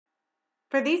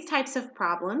For these types of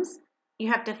problems,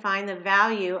 you have to find the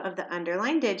value of the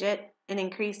underlined digit and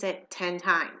increase it 10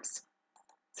 times.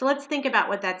 So let's think about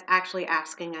what that's actually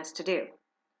asking us to do.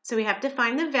 So we have to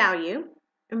find the value,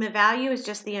 and the value is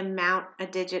just the amount a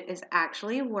digit is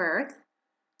actually worth.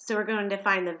 So we're going to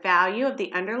find the value of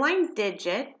the underlined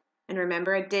digit, and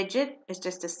remember a digit is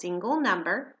just a single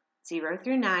number, 0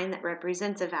 through 9, that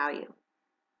represents a value.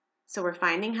 So we're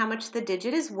finding how much the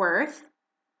digit is worth,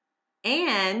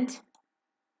 and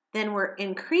then we're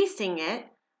increasing it,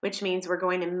 which means we're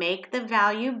going to make the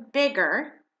value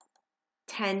bigger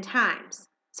 10 times.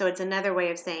 So it's another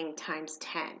way of saying times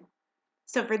 10.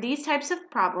 So for these types of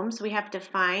problems, we have to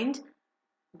find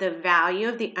the value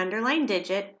of the underlined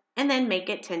digit and then make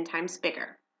it 10 times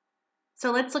bigger.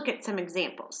 So let's look at some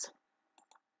examples.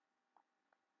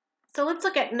 So let's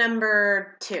look at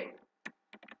number 2.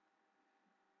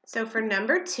 So for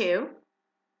number 2,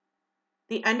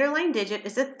 the underlined digit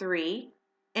is a 3,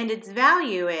 and its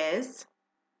value is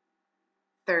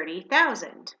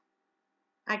 30,000.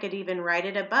 I could even write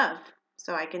it above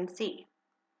so I can see.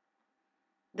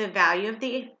 The value of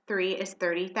the 3 is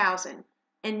 30,000.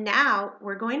 And now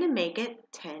we're going to make it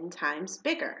 10 times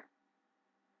bigger.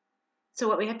 So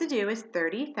what we have to do is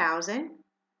 30,000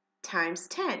 times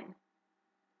 10.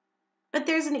 But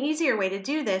there's an easier way to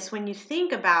do this when you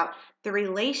think about the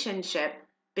relationship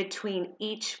between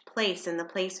each place and the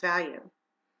place value.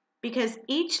 Because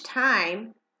each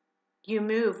time you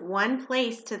move one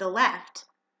place to the left,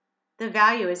 the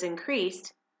value is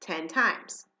increased 10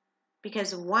 times.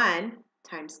 Because 1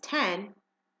 times 10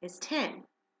 is 10.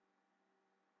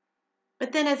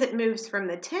 But then as it moves from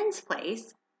the tens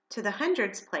place to the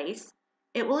hundreds place,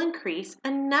 it will increase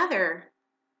another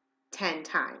 10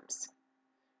 times.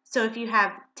 So if you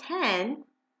have 10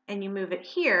 and you move it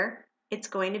here, it's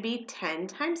going to be 10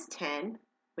 times 10,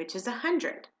 which is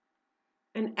 100.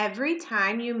 And every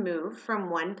time you move from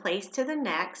one place to the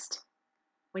next,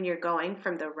 when you're going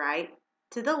from the right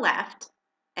to the left,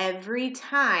 every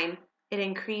time it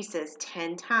increases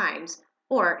 10 times,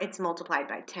 or it's multiplied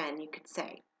by 10, you could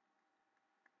say.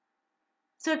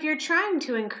 So if you're trying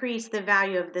to increase the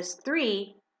value of this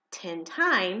 3 10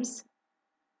 times,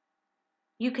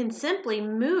 you can simply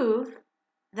move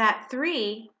that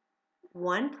 3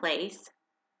 one place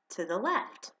to the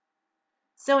left.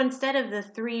 So instead of the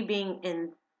 3 being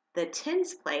in the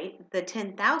tens place, the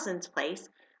 10,000s place,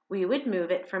 we would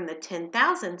move it from the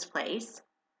 10,000s place,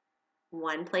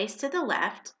 one place to the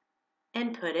left,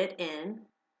 and put it in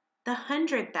the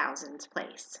 100,000s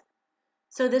place.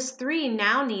 So this 3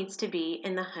 now needs to be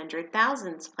in the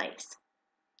 100,000s place.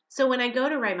 So when I go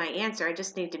to write my answer, I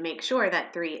just need to make sure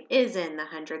that 3 is in the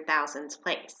 100,000s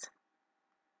place.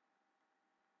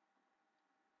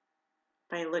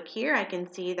 If I look here, I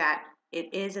can see that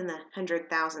it is in the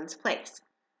 100,000s place.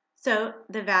 So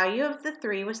the value of the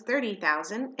 3 was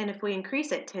 30,000, and if we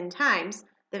increase it 10 times,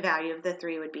 the value of the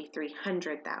 3 would be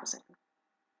 300,000.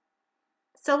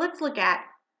 So let's look at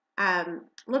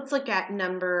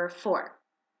number 4.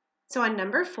 So on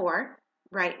number 4,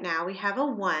 right now we have a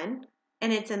 1,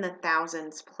 and it's in the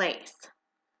thousands place.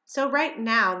 So right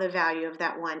now the value of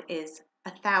that 1 is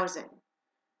 1,000.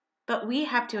 But we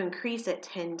have to increase it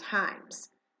 10 times.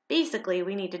 Basically,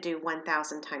 we need to do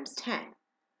 1,000 times 10.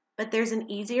 But there's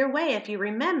an easier way if you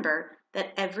remember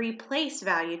that every place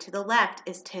value to the left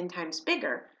is 10 times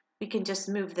bigger. We can just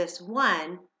move this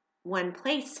 1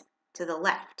 place to the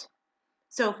left.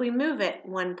 So if we move it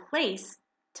one place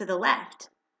to the left,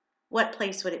 what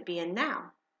place would it be in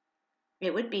now?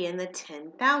 It would be in the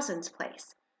 10,000s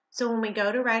place. So when we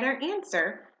go to write our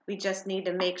answer, we just need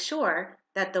to make sure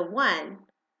that the 1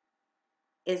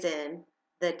 is in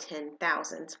the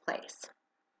 10,000s place.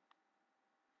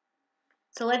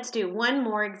 So let's do one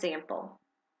more example.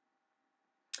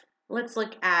 Let's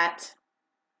look at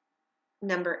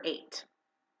number 8.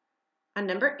 On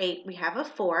number 8, we have a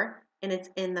 4, and it's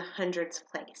in the hundreds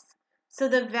place. So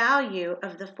the value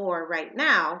of the 4 right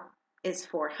now is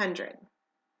 400.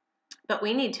 But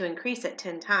we need to increase it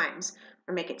 10 times,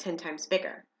 or make it 10 times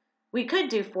bigger. We could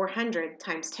do 400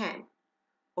 times 10,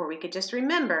 or we could just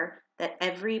remember that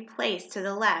every place to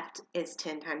the left is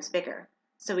 10 times bigger.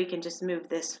 So we can just move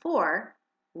this 4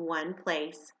 one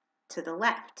place to the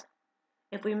left.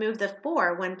 If we move the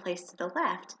 4 one place to the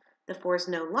left, the 4 is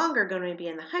no longer going to be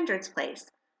in the hundreds place.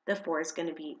 The 4 is going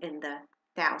to be in the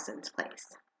thousands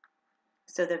place.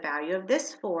 So the value of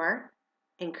this 4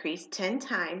 increased 10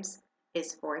 times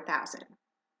is 4,000.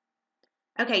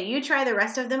 Okay, you try the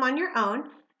rest of them on your own,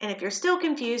 and if you're still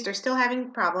confused or still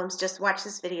having problems, just watch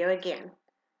this video again.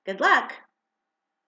 Good luck!